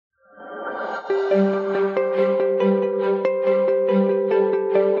The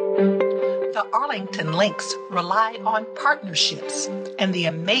Arlington Links rely on partnerships and the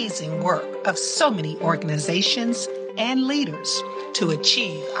amazing work of so many organizations and leaders to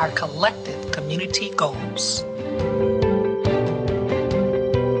achieve our collective community goals.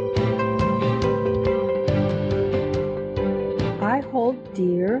 I hold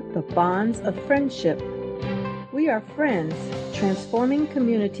dear the bonds of friendship. We are friends, transforming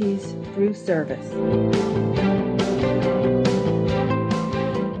communities through service.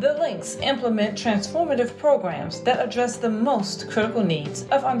 The Links implement transformative programs that address the most critical needs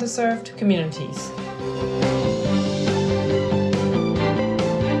of underserved communities.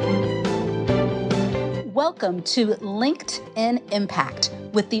 Welcome to Linked in Impact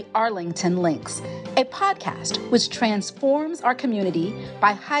with the Arlington Links, a podcast which transforms our community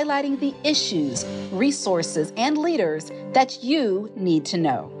by highlighting the issues, resources, and leaders that you need to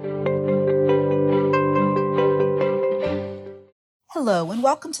know. Hello, and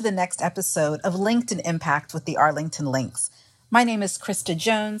welcome to the next episode of Linked in Impact with the Arlington Links. My name is Krista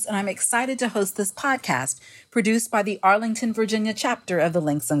Jones, and I'm excited to host this podcast produced by the Arlington, Virginia chapter of the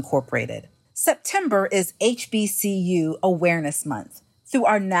Links Incorporated. September is HBCU Awareness Month. Through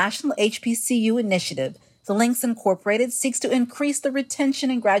our National HBCU Initiative, the Links Incorporated seeks to increase the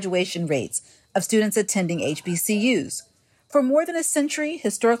retention and graduation rates of students attending HBCUs. For more than a century,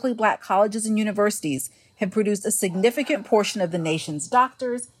 historically Black colleges and universities have produced a significant portion of the nation's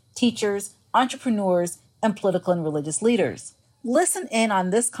doctors, teachers, entrepreneurs, and political and religious leaders. Listen in on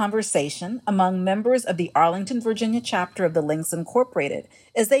this conversation among members of the Arlington, Virginia chapter of the Links Incorporated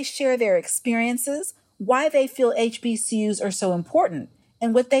as they share their experiences, why they feel HBCUs are so important,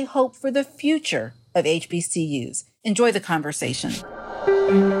 and what they hope for the future of HBCUs. Enjoy the conversation.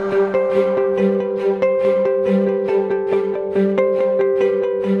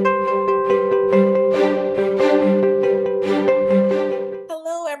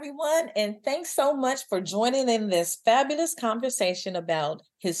 And thanks so much for joining in this fabulous conversation about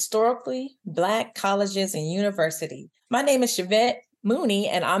historically Black colleges and universities. My name is Shavette Mooney,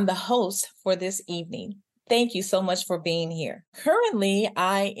 and I'm the host for this evening. Thank you so much for being here. Currently,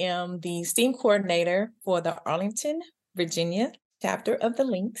 I am the STEAM coordinator for the Arlington, Virginia chapter of the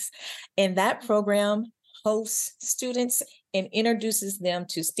Links, and that program hosts students and introduces them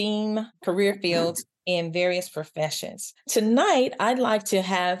to STEAM career fields in various professions. Tonight, I'd like to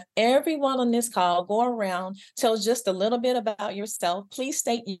have everyone on this call go around, tell just a little bit about yourself. Please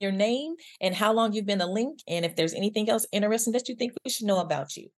state your name and how long you've been a Link, and if there's anything else interesting that you think we should know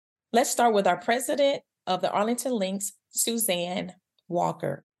about you. Let's start with our president of the Arlington Links, Suzanne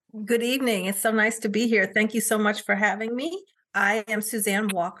Walker. Good evening. It's so nice to be here. Thank you so much for having me. I am Suzanne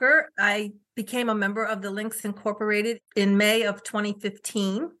Walker. I became a member of the Links Incorporated in May of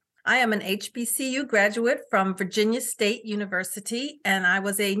 2015. I am an HBCU graduate from Virginia State University, and I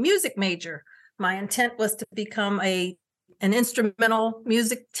was a music major. My intent was to become an instrumental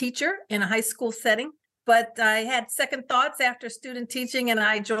music teacher in a high school setting, but I had second thoughts after student teaching, and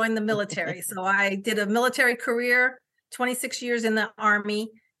I joined the military. So I did a military career, 26 years in the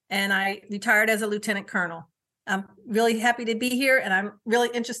Army, and I retired as a lieutenant colonel. I'm really happy to be here, and I'm really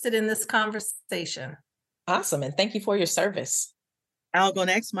interested in this conversation. Awesome, and thank you for your service. I'll go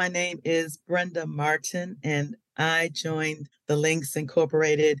next. My name is Brenda Martin, and I joined the Links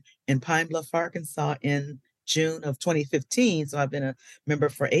Incorporated in Pine Bluff, Arkansas in June of 2015. So I've been a member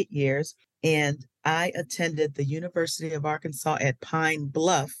for 8 years, and I attended the University of Arkansas at Pine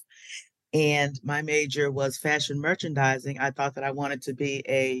Bluff, and my major was fashion merchandising. I thought that I wanted to be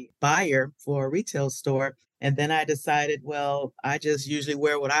a buyer for a retail store, and then I decided, well, I just usually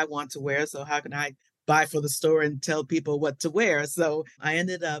wear what I want to wear, so how can I buy for the store and tell people what to wear? So I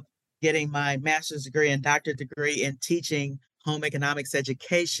ended up getting my master's degree and doctorate degree in teaching home economics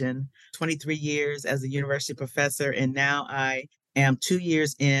education, 23 years as a university professor. And now I am 2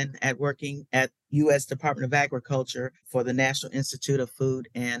 years in at working at U.S. Department of Agriculture for the National Institute of Food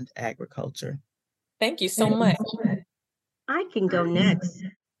and Agriculture. Thank you so much. I can go next.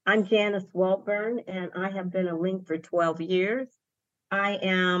 I'm Janice Walburn, and I have been a Link for 12 years. I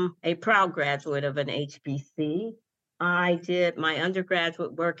am a proud graduate of an HBC. I did my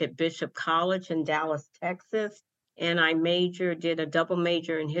undergraduate work at Bishop College in Dallas, Texas, and I did a double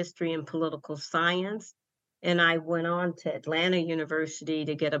major in history and political science. And I went on to Atlanta University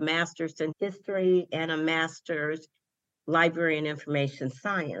to get a master's in history and a master's library and information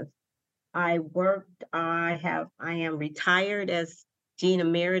science. I am retired as Dean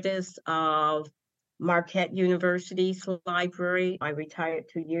Emeritus of Marquette University's library. I retired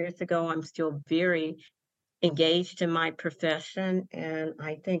 2 years ago. I'm still very engaged in my profession, and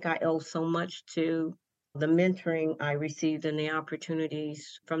I think I owe so much to the mentoring I received and the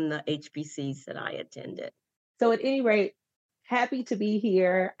opportunities from the HBCs that I attended. So, at any rate, happy to be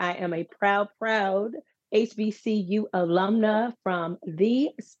here. I am a proud HBCU alumna from the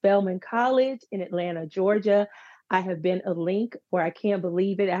Spelman College in Atlanta, Georgia. I have been a link for, I can't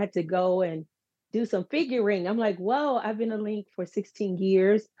believe it. I had to go and do some figuring. I'm like, whoa, I've been a link for 16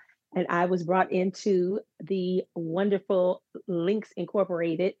 years. And I was brought into the wonderful Links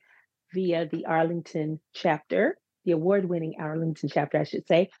Incorporated via the Arlington chapter, the award-winning Arlington chapter, I should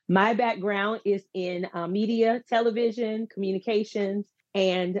say. My background is in media, television, communications,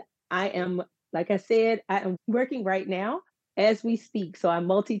 and I am, like I said, I am working right now as we speak. So I'm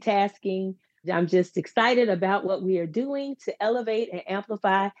multitasking. I'm just excited about what we are doing to elevate and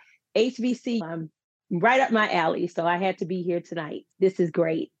amplify HBC. I'm right up my alley, so I had to be here tonight. This is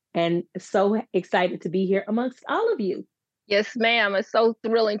great, and so excited to be here amongst all of you. Yes, ma'am. It's so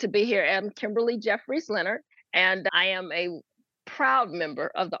thrilling to be here. I'm Kimberly Jeffries Leonard, and I am a proud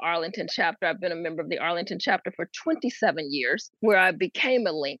member of the Arlington chapter. I've been a member of the Arlington chapter for 27 years, where I became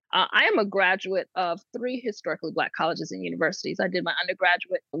a link. I am a graduate of 3 historically Black colleges and universities. I did my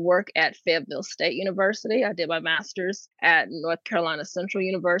undergraduate work at Fayetteville State University. I did my master's at North Carolina Central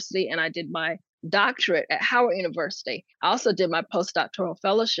University, and I did my doctorate at Howard University. I also did my postdoctoral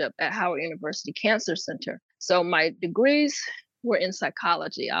fellowship at Howard University Cancer Center. So my degrees were in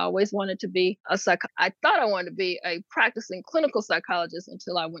psychology. I always wanted to be I thought I wanted to be a practicing clinical psychologist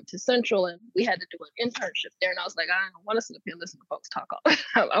until I went to Central and we had to do an internship there. And I was like, I don't want to sit up here and listen to folks talk.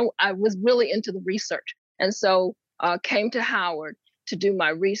 I was really into the research. And so came to Howard to do my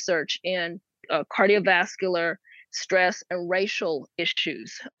research in cardiovascular, stress, and racial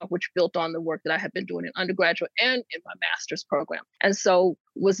issues, which built on the work that I had been doing in undergraduate and in my master's program. And so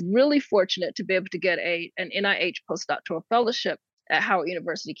was really fortunate to be able to get an NIH postdoctoral fellowship at Howard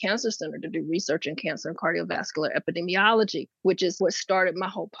University Cancer Center to do research in cancer and cardiovascular epidemiology, which is what started my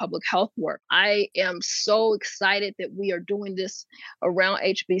whole public health work. I am so excited that we are doing this around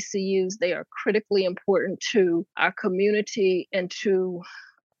HBCUs. They are critically important to our community and to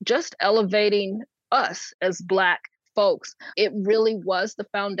just elevating us as Black folks. It really was the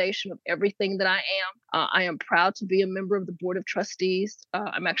foundation of everything that I am. I am proud to be a member of the Board of Trustees.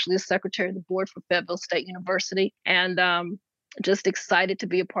 I'm actually the secretary of the board for Fayetteville State University, and just excited to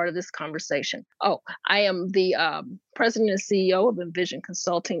be a part of this conversation. Oh, I am the president and CEO of Envision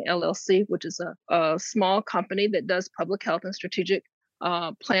Consulting, LLC, which is a small company that does public health and strategic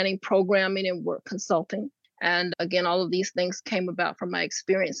planning, programming, and work consulting. And again, all of these things came about from my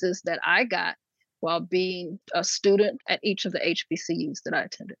experiences that I got while being a student at each of the HBCUs that I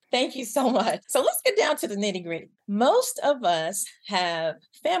attended. Thank you so much. So let's get down to the nitty gritty. Most of us have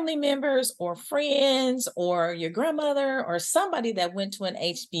family members or friends or your grandmother or somebody that went to an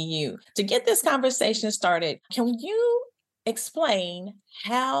HBCU. To get this conversation started, can you explain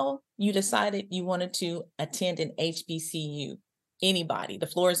how you decided you wanted to attend an HBCU? Anybody, the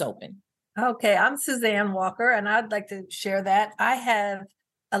floor is open. Okay, I'm Suzanne Walker, and I'd like to share that. I have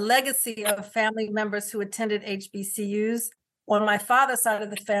a legacy of family members who attended HBCUs. On my father's side of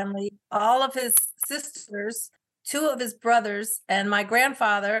the family, all of his sisters, 2 of his brothers, and my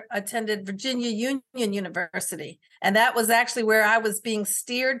grandfather attended Virginia Union University. And that was actually where I was being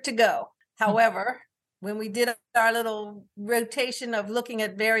steered to go. However, when we did our little rotation of looking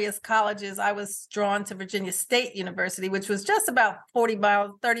at various colleges, I was drawn to Virginia State University, which was just about 30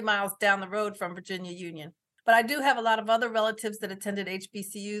 miles down the road from Virginia Union. But I do have a lot of other relatives that attended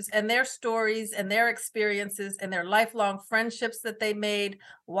HBCUs, and their stories and their experiences and their lifelong friendships that they made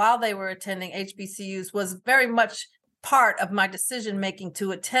while they were attending HBCUs was very much part of my decision-making to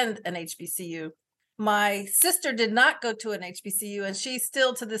attend an HBCU. My sister did not go to an HBCU, and she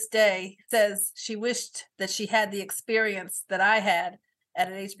still to this day says she wished that she had the experience that I had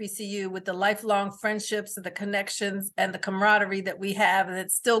at an HBCU with the lifelong friendships and the connections and the camaraderie that we have. And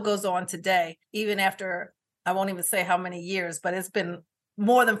it still goes on today, even after, I won't even say how many years, but it's been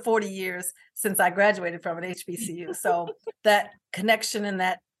more than 40 years since I graduated from an HBCU. So that connection and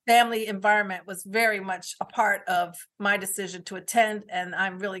that family environment was very much a part of my decision to attend. And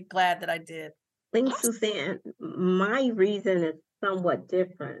I'm really glad that I did. Thanks, Suzanne. My reason is somewhat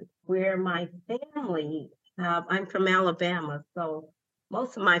different. Where my family, I'm from Alabama, so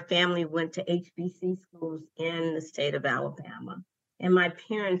most of my family went to HBC schools in the state of Alabama. And my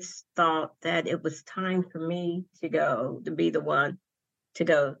parents thought that it was time for me to be the one to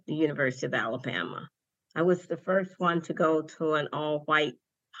go to the University of Alabama. I was the first one to go to an all-white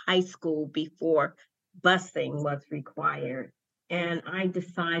high school before busing was required. And I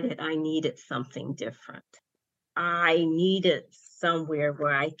decided I needed something different. I needed somewhere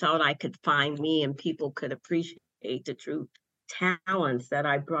where I thought I could find me and people could appreciate the true talents that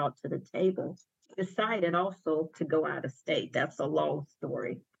I brought to the table. Decided also to go out of state. That's a long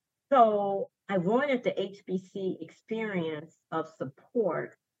story. So I wanted the HBC experience of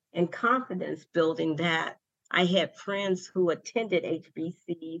support and confidence building that I had friends who attended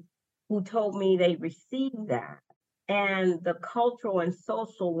HBCs who told me they received that. And the cultural and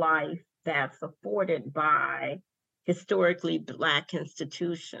social life that's afforded by historically Black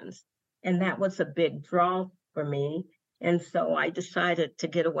institutions. And that was a big draw for me. And so I decided to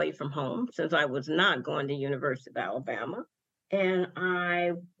get away from home since I was not going to University of Alabama. And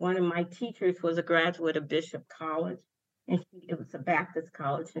one of my teachers was a graduate of Bishop College, and it was a Baptist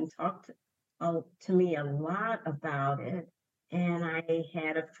college, and talked to me a lot about it. And I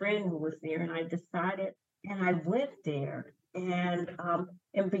had a friend who was there, and I decided, and I went there. In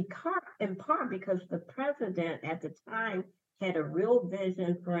part because the president at the time had a real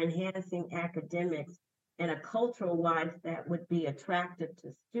vision for enhancing academics and a cultural life that would be attractive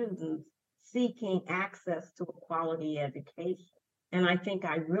to students seeking access to a quality education. And I think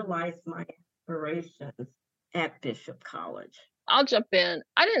I realized my aspirations at Bishop College. I'll jump in.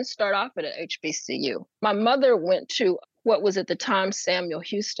 I didn't start off at an HBCU. My mother went to what was at the time Samuel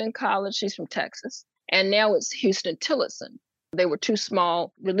Houston College. She's from Texas. And now it's Houston Tillotson. They were two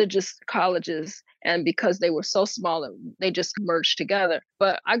small religious colleges, and because they were so small, they just merged together.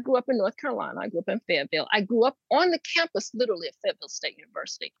 But I grew up in North Carolina. I grew up in Fayetteville. I grew up on the campus, literally at Fayetteville State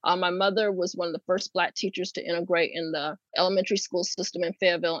University. My mother was one of the first Black teachers to integrate in the elementary school system in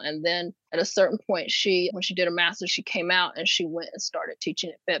Fayetteville. And then at a certain point, when she did her master's, she came out and she went and started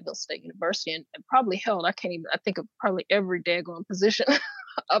teaching at Fayetteville State University, and probably held, I think of probably every daggone position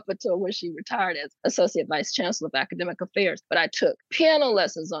up until when she retired as Associate Vice Chancellor of Academic Affairs. But I took piano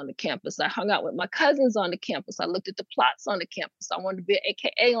lessons on the campus. I hung out with my cousins on the campus. I looked at the plots on the campus. I wanted to be an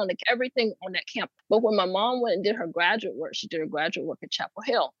AKA on everything on that campus. But when my mom went and did her graduate work, she did her graduate work at Chapel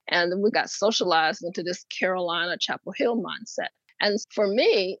Hill. And then we got socialized into this Carolina, Chapel Hill mindset. And for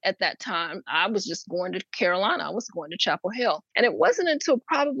me at that time, I was just going to Carolina. I was going to Chapel Hill. And it wasn't until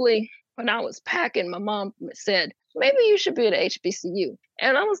probably when I was packing, my mom said, maybe you should be at HBCU.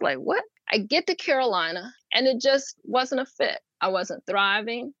 And I was like, what? I get to Carolina and it just wasn't a fit. I wasn't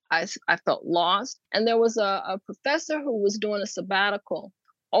thriving. I felt lost. And there was a professor who was doing a sabbatical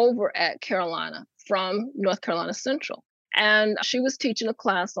over at Carolina from North Carolina Central. And she was teaching a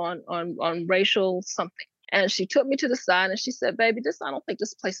class on racial something. And she took me to the side and she said, baby, I don't think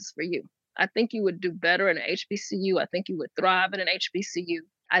this place is for you. I think you would do better in an HBCU. I think you would thrive at an HBCU.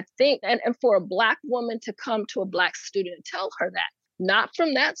 I think, and for a Black woman to come to a Black student and tell her that, not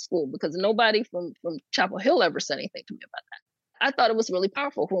from that school, because nobody from Chapel Hill ever said anything to me about that. I thought it was really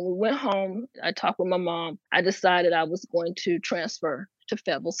powerful. When we went home, I talked with my mom. I decided I was going to transfer to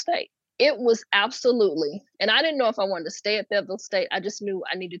Fayetteville State. It was absolutely, and I didn't know if I wanted to stay at Fayetteville State. I just knew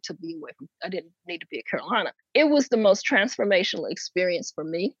I needed to be away I didn't need to be at Carolina. It was the most transformational experience for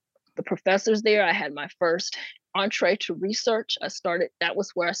me. The professors there, I had my first entree to research. That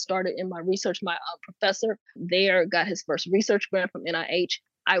was where I started in my research. My professor there got his first research grant from NIH.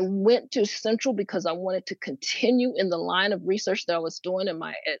 I went to Central because I wanted to continue in the line of research that I was doing, and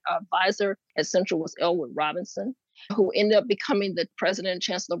my advisor at Central was Elwood Robinson, who ended up becoming the president and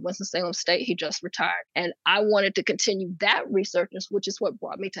chancellor of Winston-Salem State. He just retired. And I wanted to continue that research, which is what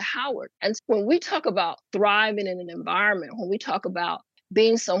brought me to Howard. And when we talk about thriving in an environment, when we talk about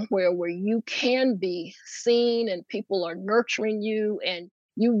being somewhere where you can be seen and people are nurturing you and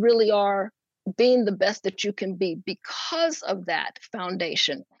you really are being the best that you can be because of that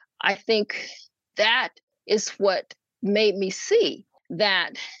foundation, I think that is what made me see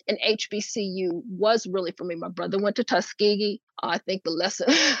that an HBCU was really for me. My brother went to Tuskegee. I think the lesson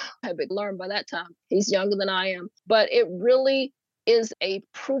had been learned by that time. He's younger than I am, but it really is a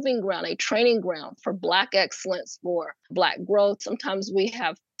proving ground, a training ground for Black excellence, for Black growth. Sometimes we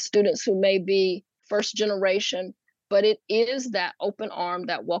have students who may be first generation, but it is that open arm,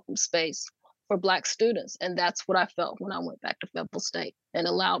 that welcome space for Black students. And that's what I felt when I went back to Fayetteville State, and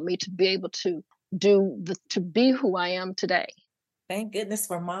allowed me to be able to be who I am today. Thank goodness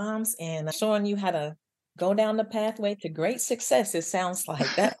for moms and showing you how to go down the pathway to great success. It sounds like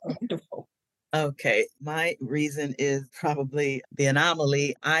that's wonderful. Okay, my reason is probably the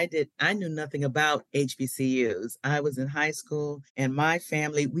anomaly. I knew nothing about HBCUs. I was in high school, and my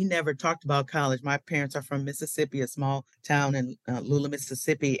family, we never talked about college. My parents are from Mississippi, a small town in Lula,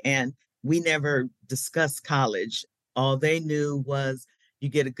 Mississippi, and we never discussed college. All they knew was you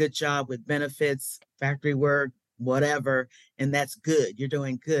get a good job with benefits, factory work, whatever, and that's good. You're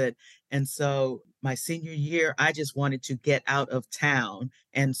doing good. And so my senior year, I just wanted to get out of town.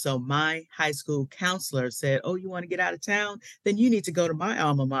 And so my high school counselor said, "Oh, you want to get out of town? Then you need to go to my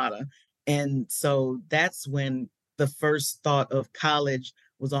alma mater." And so that's when the first thought of college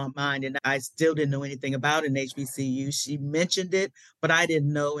was on mine. And I still didn't know anything about an HBCU. She mentioned it, but I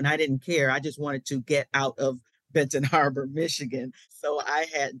didn't know and I didn't care. I just wanted to get out of Benton Harbor, Michigan. So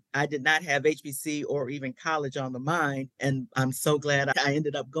I did not have HBC or even college on the mind. And I'm so glad I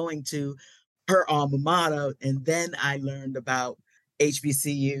ended up going to her alma mater. And then I learned about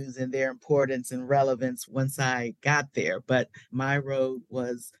HBCUs and their importance and relevance once I got there. But my road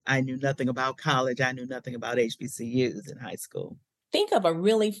was, I knew nothing about college. I knew nothing about HBCUs in high school. Think of a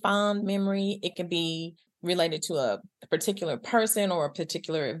really fond memory. It could be related to a particular person or a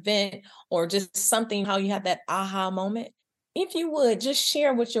particular event, or just something, how you had that aha moment. If you would just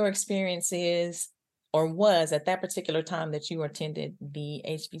share what your experience is or was at that particular time that you attended the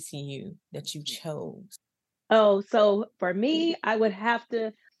HBCU that you chose. Oh, so for me, I would have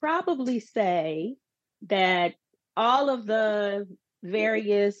to probably say that all of the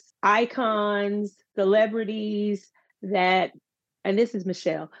various icons, celebrities that, and this is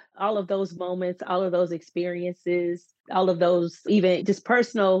Michelle, all of those moments, all of those experiences, all of those even just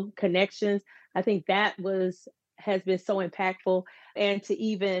personal connections, I think has been so impactful. And to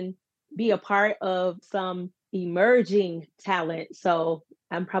even be a part of some emerging talent. So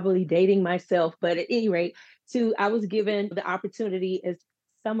I'm probably dating myself, but at any rate, I was given the opportunity, as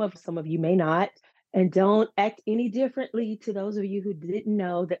some of you may not, and don't act any differently to those of you who didn't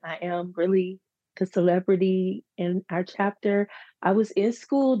know that I am really the celebrity in our chapter. I was in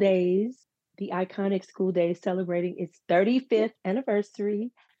School Days, the iconic School Days, celebrating its 35th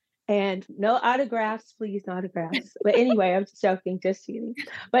anniversary. And no autographs, please, no autographs. But anyway, I'm just joking, just kidding.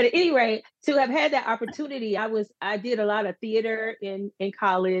 But at any rate, to have had that opportunity, I did a lot of theater in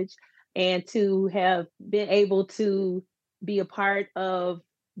college, and to have been able to be a part of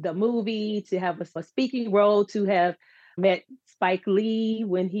the movie, to have a speaking role, to have met Spike Lee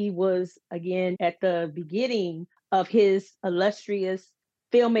when he was, again, at the beginning of his illustrious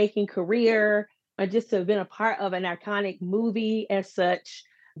filmmaking career, or just to have been a part of an iconic movie as such.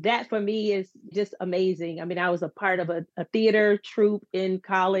 That for me is just amazing. I mean, I was a part of a theater troupe in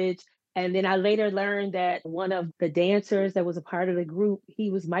college. And then I later learned that one of the dancers that was a part of the group, he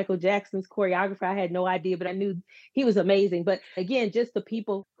was Michael Jackson's choreographer. I had no idea, but I knew he was amazing. But again, just the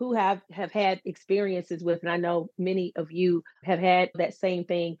people who have had experiences with, and I know many of you have had that same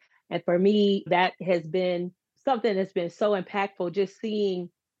thing. And for me, that has been something that's been so impactful, just seeing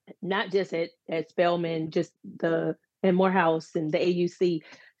not just at Spelman, just and Morehouse and the AUC,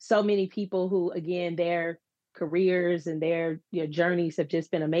 so many people who, again, their careers and their journeys have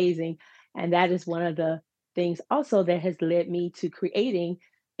just been amazing. And that is one of the things also that has led me to creating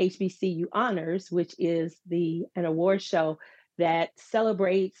HBCU Honors, which is an award show that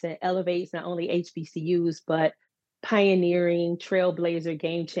celebrates and elevates not only HBCUs, but pioneering, trailblazer,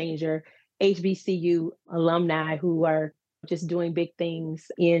 game changer HBCU alumni who are just doing big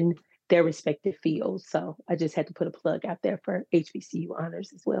things in their respective fields. So I just had to put a plug out there for HBCU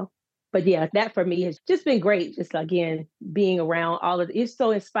Honors as well. But yeah, that for me has just been great. Just again, being around all of it. It's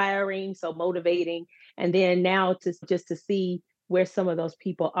so inspiring, so motivating. And then now to see where some of those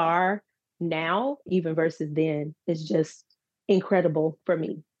people are now, even versus then, is just incredible for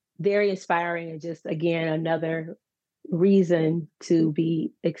me. Very inspiring, and just, again, another reason to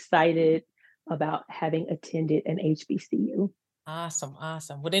be excited about having attended an HBCU. Awesome.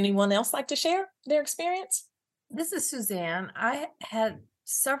 Awesome. Would anyone else like to share their experience? This is Suzanne. I had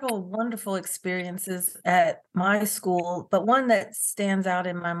several wonderful experiences at my school, but one that stands out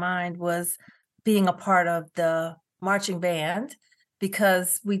in my mind was being a part of the marching band,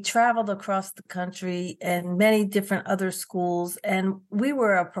 because we traveled across the country and many different other schools, and we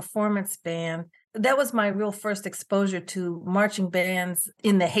were a performance band. That was my real first exposure to marching bands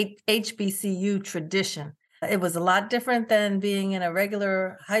in the HBCU tradition. It was a lot different than being in a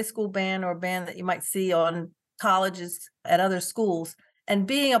regular high school band or band that you might see on colleges at other schools. And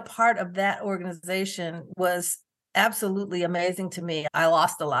being a part of that organization was absolutely amazing to me. I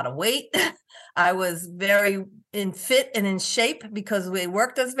lost a lot of weight. I was very fit and in shape because we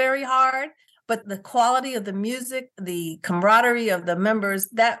worked us very hard. But the quality of the music, the camaraderie of the members,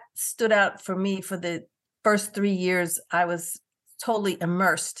 that stood out for me. For the first 3 years, I was totally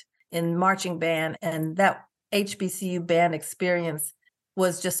immersed in marching band, and that HBCU band experience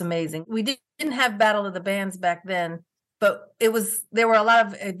was just amazing. We didn't have Battle of the Bands back then, but there were a lot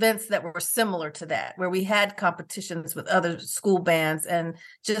of events that were similar to that, where we had competitions with other school bands, and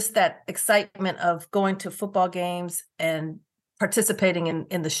just that excitement of going to football games and participating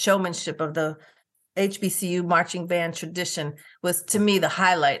in the showmanship of the HBCU marching band tradition was, to me, the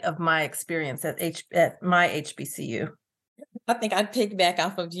highlight of my experience at my HBCU. I think I'd piggyback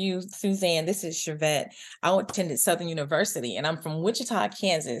off of you, Suzanne. This is Chevette. I attended Southern University, and I'm from Wichita,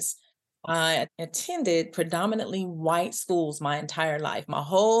 Kansas. I attended predominantly white schools my entire life. My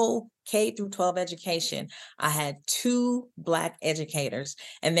whole K through 12 education, I had 2 Black educators,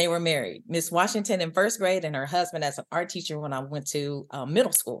 and they were married. Miss Washington in first grade and her husband as an art teacher when I went to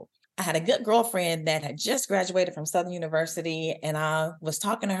middle school. I had a good girlfriend that had just graduated from Southern University, and I was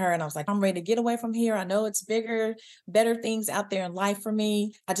talking to her and I was like, I'm ready to get away from here. I know it's bigger, better things out there in life for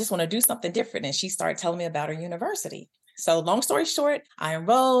me. I just want to do something different. And she started telling me about her university. So long story short, I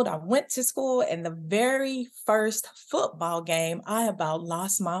enrolled, I went to school, and the very first football game, I about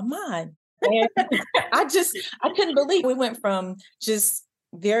lost my mind. And I couldn't believe we went from just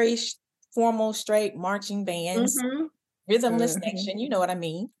very formal, straight marching bands, rhythmless section, you know what I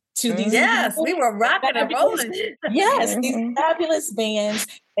mean? To these we were rocking and rolling. Yes, these fabulous bands.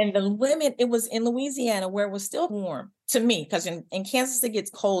 And the women, it was in Louisiana where it was still warm to me, because in Kansas, it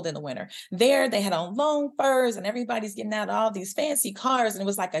gets cold in the winter. There, they had on long furs and everybody's getting out all these fancy cars. And it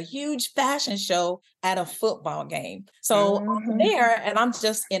was like a huge fashion show at a football game. So I'm there and I'm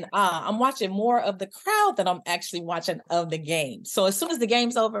just in awe. I'm watching more of the crowd than I'm actually watching of the game. So as soon as the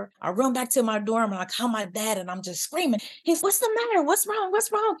game's over, I run back to my dorm and I call my dad and I'm just screaming. He's, what's the matter? What's wrong?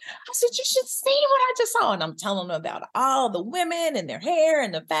 What's wrong? I said, you should see what I just saw. And I'm telling him about all the women and their hair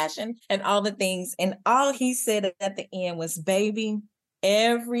and the fashion and all the things. And all he said at the end was, baby,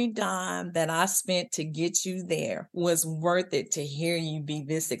 every dime that I spent to get you there was worth it to hear you be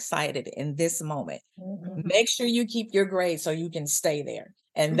this excited in this moment. Make sure you keep your grades so you can stay there.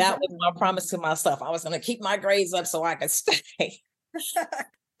 And that was my promise to myself. I was going to keep my grades up so I could stay.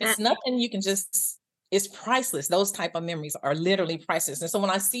 It's nothing you can just, it's priceless. Those type of memories are literally priceless. And so when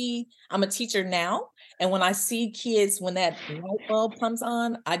I see, I'm a teacher now, and when I see kids, when that light bulb comes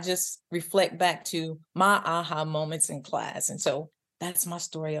on, I just reflect back to my aha moments in class. And so that's my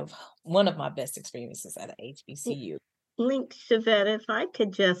story of one of my best experiences at a HBCU. Link, Chevette, if I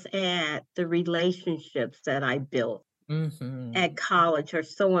could just add, the relationships that I built at college are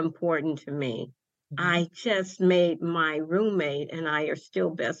so important to me. I just made my roommate and I are still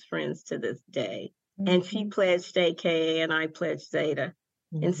best friends to this day. And she pledged AKA and I pledged Zeta.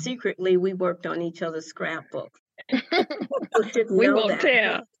 And secretly, we worked on each other's scrapbooks. We won't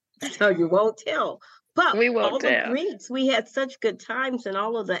tell. So you won't tell. But we won't all tell. The greets, we had such good times, and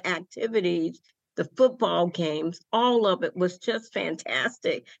all of the activities, the football games, all of it was just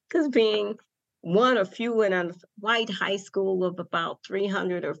fantastic. Because being one of few in a white high school of about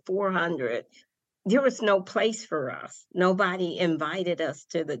 300 or 400, there was no place for us. Nobody invited us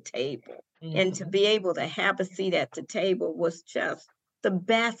to the table. And to be able to have a seat at the table was just the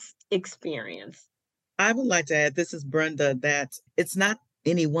best experience. I would like to add, this is Brenda, that it's not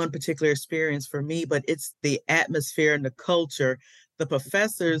any one particular experience for me, but it's the atmosphere and the culture. The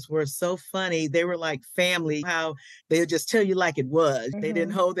professors were so funny. They were like family, how they would just tell you like it was. They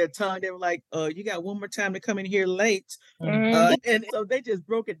didn't hold their tongue. They were like, you got one more time to come in here late. And so they just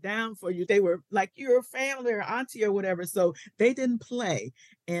broke it down for you. They were like, you're a family or auntie or whatever. So they didn't play.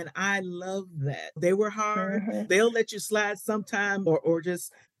 And I love that. They were hard. They'll let you slide sometime or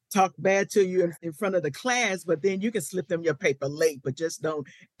just talk bad to you in front of the class, but then you can slip them your paper late, but just don't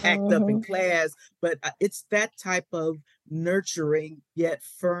act up in class. But it's that type of nurturing yet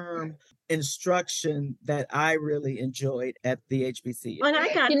firm instruction that I really enjoyed at the HBCU. And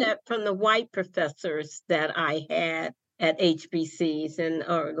I got that from the white professors that I had at HBCs, and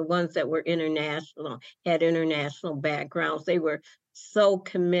or the ones that were international, had international backgrounds. They were so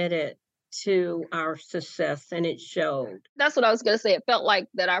committed to our success, and it showed. That's what I was going to say. It felt like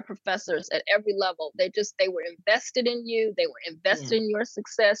that our professors at every level, they were invested in you. They were invested in your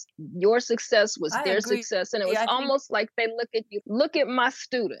success. Your success was their success. And it was almost like they look at you, look at my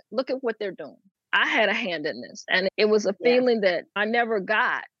student, look at what they're doing. I had a hand in this. And it was a feeling that I never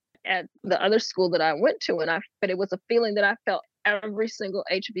got at the other school that I went to. But it was a feeling that I felt every single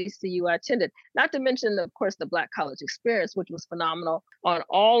HBCU I attended. Not to mention, of course, the Black college experience, which was phenomenal on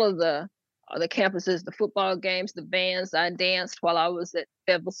all of the campuses, the football games, the bands. I danced while I was at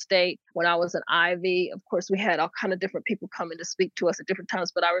Fayetteville State. When I was an Ivy, of course, we had all kind of different people coming to speak to us at different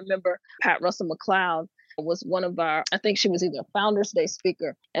times. But I remember Pat Russell McLeod was one of our, I think she was either a Founders Day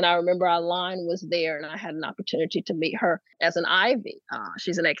speaker. And I remember our line was there and I had an opportunity to meet her as an Ivy.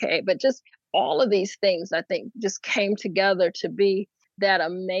 She's an AKA. But just all of these things, I think, just came together to be that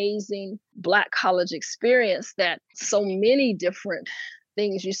amazing Black college experience that so many different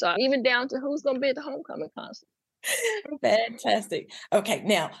things you saw, even down to who's going to be at the homecoming concert. Fantastic. Okay,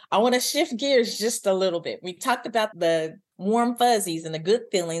 now I want to shift gears just a little bit. We talked about the warm fuzzies and the good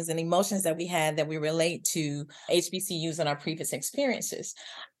feelings and emotions that we had that we relate to HBCUs and our previous experiences.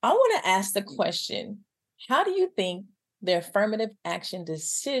 I want to ask the question, how do you think the affirmative action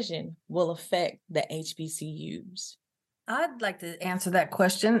decision will affect the HBCUs? I'd like to answer that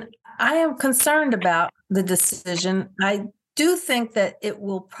question. I am concerned about the decision. I do think that it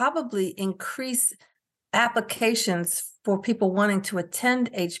will probably increase applications for people wanting to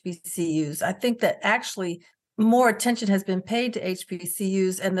attend HBCUs. I think that actually more attention has been paid to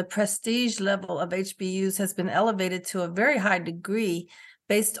HBCUs, and the prestige level of HBCUs has been elevated to a very high degree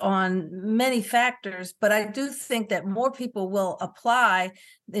based on many factors. But I do think that more people will apply,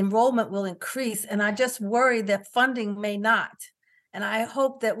 the enrollment will increase, and I just worry that funding may not. And I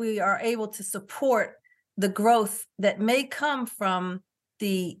hope that we are able to support the growth that may come from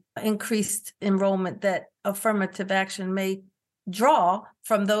the increased enrollment that affirmative action may draw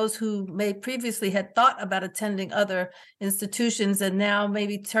from those who may previously had thought about attending other institutions and now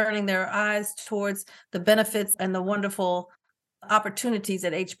maybe turning their eyes towards the benefits and the wonderful opportunities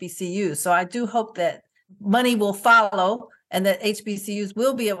at HBCUs. So I do hope that money will follow and that HBCUs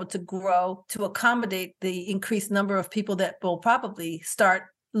will be able to grow to accommodate the increased number of people that will probably start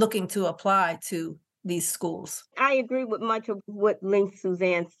looking to apply to these schools. I agree with much of what Link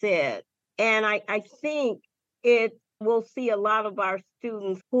Suzanne said. And I think it will see a lot of our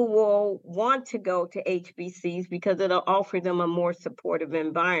students who will want to go to HBCs because it'll offer them a more supportive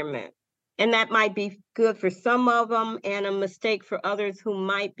environment. And that might be good for some of them and a mistake for others who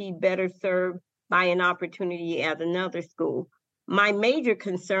might be better served by an opportunity at another school. My major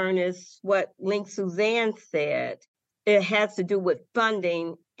concern is what Link Suzanne said. It has to do with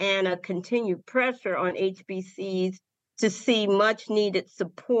funding and a continued pressure on HBCs to see much needed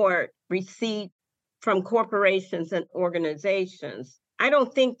support received from corporations and organizations. I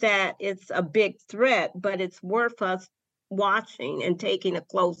don't think that it's a big threat, but it's worth us watching and taking a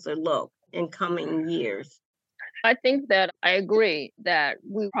closer look in coming years. I think that I agree that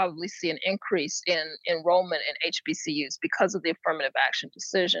we probably see an increase in enrollment in HBCUs because of the affirmative action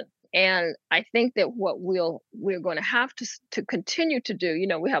decision. And I think that what we're going to have to continue to do,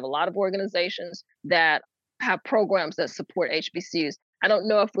 we have a lot of organizations that have programs that support HBCUs. I don't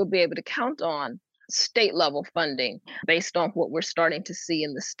know if we'll be able to count on state level funding based on what we're starting to see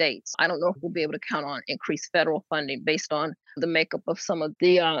in the states. I don't know if we'll be able to count on increased federal funding based on the makeup of some of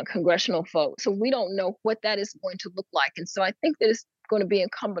the congressional folks. So we don't know what that is going to look like. And so I think that it's going to be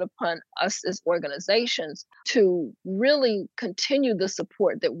incumbent upon us as organizations to really continue the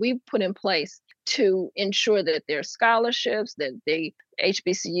support that we've put in place to ensure that there are scholarships, that the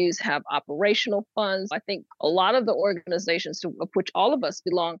HBCUs have operational funds. I think a lot of the organizations of which all of us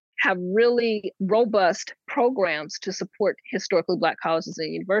belong have really robust programs to support historically Black colleges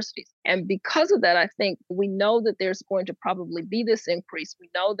and universities. And because of that, I think we know that there's going to probably be this increase. We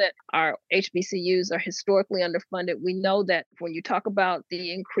know that our HBCUs are historically underfunded. We know that when you talk about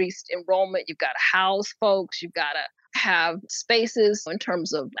the increased enrollment, you've got to house folks, you've got to have spaces in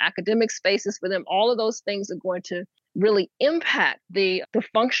terms of academic spaces for them. All of those things are going to really impact the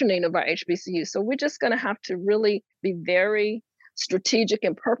functioning of our HBCUs. So we're just going to have to really be very strategic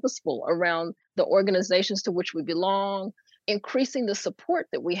and purposeful around the organizations to which we belong, increasing the support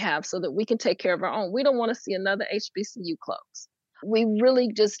that we have so that we can take care of our own. We don't want to see another HBCU close. We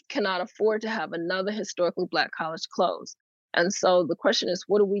really just cannot afford to have another historically Black college close. And so the question is,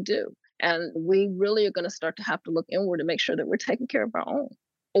 what do we do? And we really are going to start to have to look inward to make sure that we're taking care of our own,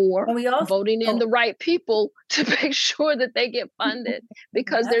 or voting in the right people to make sure that they get funded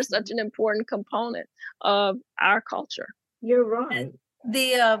because they're such an important component of our culture. You're right.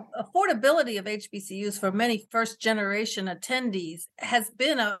 The affordability of HBCUs for many first-generation attendees has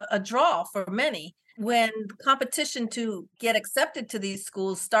been a draw for many. When competition to get accepted to these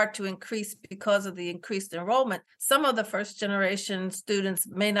schools start to increase because of the increased enrollment, some of the first-generation students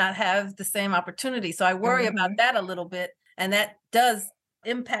may not have the same opportunity. So I worry about that a little bit, and that does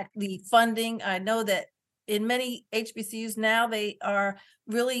impact the funding. I know that in many HBCUs now, they are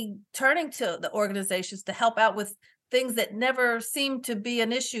really turning to the organizations to help out with things that never seemed to be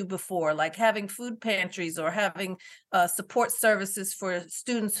an issue before, like having food pantries or having support services for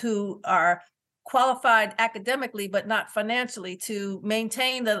students who are qualified academically, but not financially, to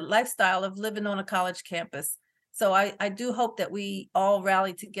maintain the lifestyle of living on a college campus. So I do hope that we all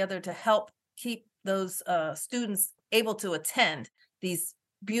rally together to help keep those students able to attend these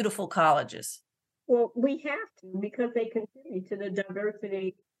beautiful colleges. Well, we have to, because they contribute to the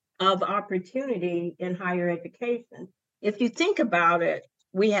diversity of opportunity in higher education. If you think about it,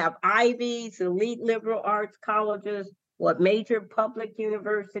 We have Ivies, elite liberal arts colleges, major public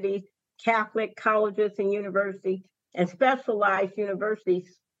universities, Catholic colleges and universities, and specialized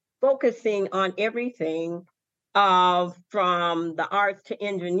universities focusing on everything from the arts to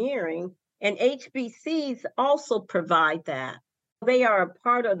engineering. And HBCs also provide that. They are a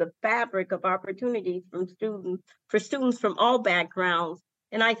part of the fabric of opportunities for students from all backgrounds.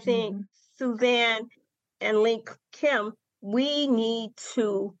 And I think Suzanne and Link Kim, we need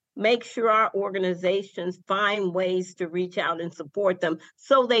to make sure our organizations find ways to reach out and support them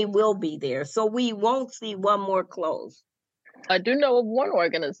so they will be there. So we won't see one more close. I do know of one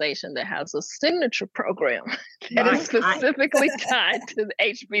organization that has a signature program that is specifically tied to the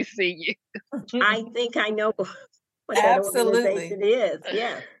HBCU. I think I know what that organization is.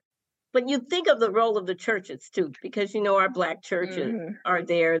 Yes. But you think of the role of the churches too, because our Black churches are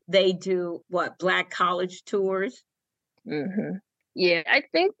there. They do Black college tours. Yeah, I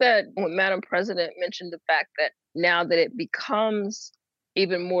think that when Madam President mentioned the fact that now that it becomes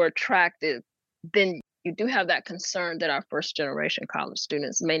even more attractive, then you do have that concern that our first generation college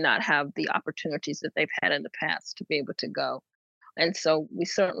students may not have the opportunities that they've had in the past to be able to go. And so we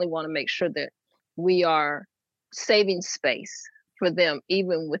certainly want to make sure that we are saving space for them,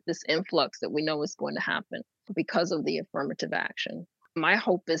 even with this influx that we know is going to happen because of the affirmative action. My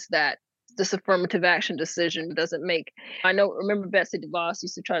hope is that this affirmative action decision doesn't remember Betsy DeVos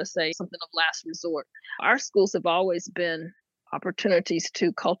used to try to say something of last resort. Our schools have always been opportunities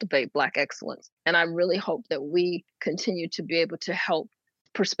to cultivate Black excellence. And I really hope that we continue to be able to help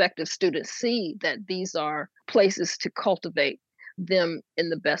prospective students see that these are places to cultivate them in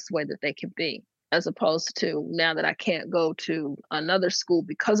the best way that they can be, as opposed to now that I can't go to another school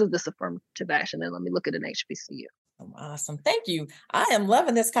because of this affirmative action, then let me look at an HBCU. Awesome. Thank you. I am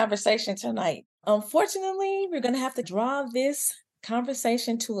loving this conversation tonight. Unfortunately, we're going to have to draw this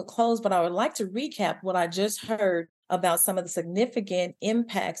conversation to a close, but I would like to recap what I just heard about some of the significant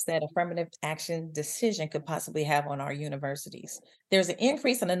impacts that affirmative action decision could possibly have on our universities. There's an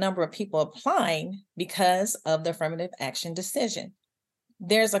increase in the number of people applying because of the affirmative action decision.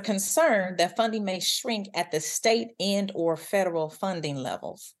 There's a concern that funding may shrink at the state and or federal funding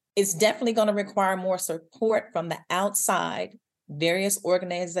levels. It's definitely going to require more support from the outside. Various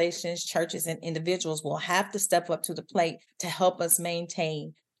organizations, churches, and individuals will have to step up to the plate to help us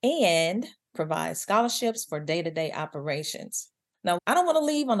maintain and provide scholarships for day-to-day operations. Now, I don't want to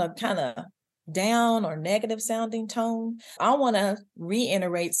leave on a kind of down or negative sounding tone. I want to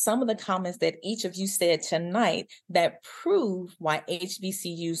reiterate some of the comments that each of you said tonight that prove why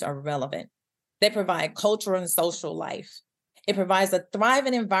HBCUs are relevant. They provide cultural and social life. It provides a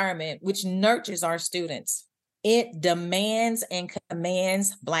thriving environment which nurtures our students. It demands and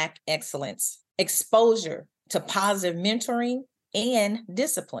commands Black excellence, exposure to positive mentoring and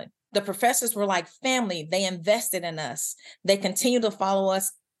discipline. The professors were like family. They invested in us. They continue to follow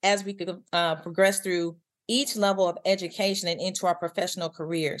us as we could progress through each level of education and into our professional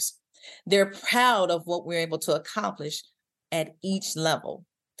careers. They're proud of what we're able to accomplish at each level.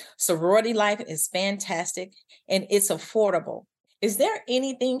 Sorority life is fantastic and it's affordable. Is there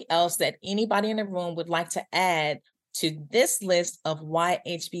anything else that anybody in the room would like to add to this list of why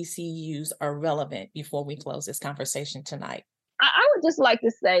HBCUs are relevant before we close this conversation tonight? I would just like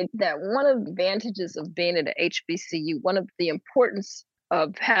to say that one of the advantages of being at a HBCU, one of the importance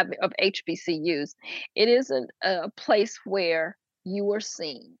of HBCUs, it is a place where you are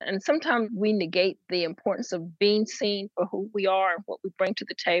seen. And sometimes we negate the importance of being seen for who we are and what we bring to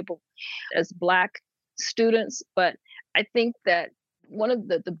the table as Black students. But I think that one of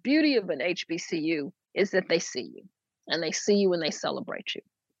the beauty of an HBCU is that they see you, and they see you and they celebrate you.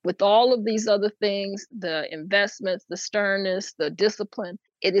 With all of these other things, the investments, the sternness, the discipline,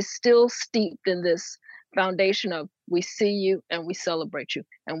 it is still steeped in this foundation of we see you and we celebrate you,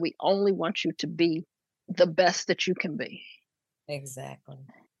 and we only want you to be the best that you can be. Exactly.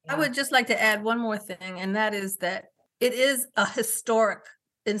 I would just like to add one more thing, and that is that it is a historic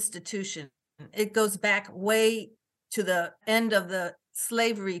institution. It goes back way to the end of the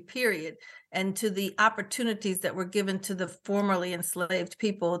slavery period and to the opportunities that were given to the formerly enslaved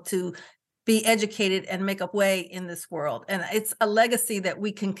people to be educated and make a way in this world. And it's a legacy that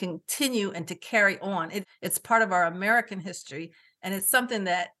we can continue and to carry on. It's part of our American history, and it's something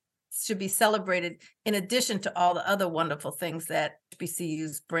that should be celebrated in addition to all the other wonderful things that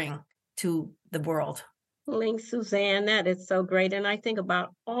HBCUs bring to the world. Link, Suzanne, that is so great. And I think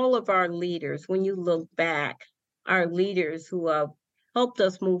about all of our leaders. When you look back, our leaders who have helped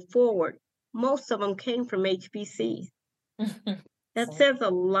us move forward, most of them came from HBCs. That says a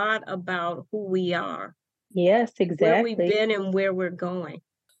lot about who we are. Yes, exactly. Where we've been and where we're going.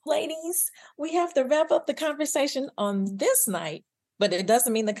 Ladies, we have to wrap up the conversation on this night, but it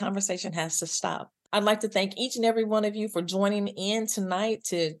doesn't mean the conversation has to stop. I'd like to thank each and every one of you for joining in tonight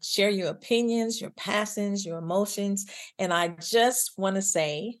to share your opinions, your passions, your emotions. And I just want to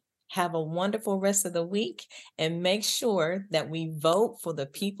say, have a wonderful rest of the week and make sure that we vote for the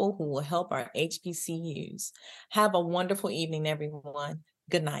people who will help our HBCUs. Have a wonderful evening, everyone.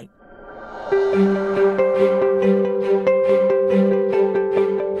 Good night.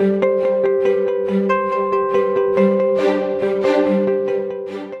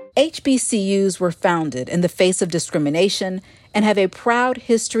 HBCUs were founded in the face of discrimination and have a proud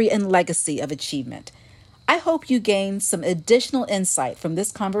history and legacy of achievement. I hope you gained some additional insight from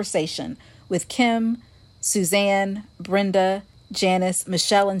this conversation with Kim, Suzanne, Brenda, Janice,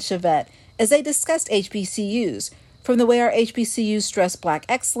 Michelle, and Chevette as they discussed HBCUs, from the way our HBCUs stress Black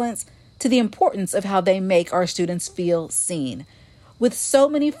excellence to the importance of how they make our students feel seen. With so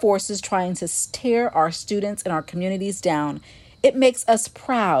many forces trying to tear our students and our communities down, it makes us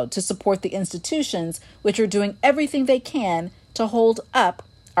proud to support the institutions which are doing everything they can to hold up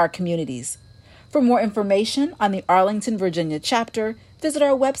our communities. For more information on the Arlington, Virginia chapter, visit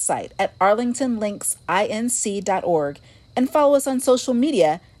our website at arlingtonlinksinc.org and follow us on social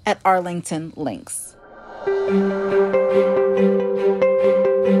media at Arlington Links.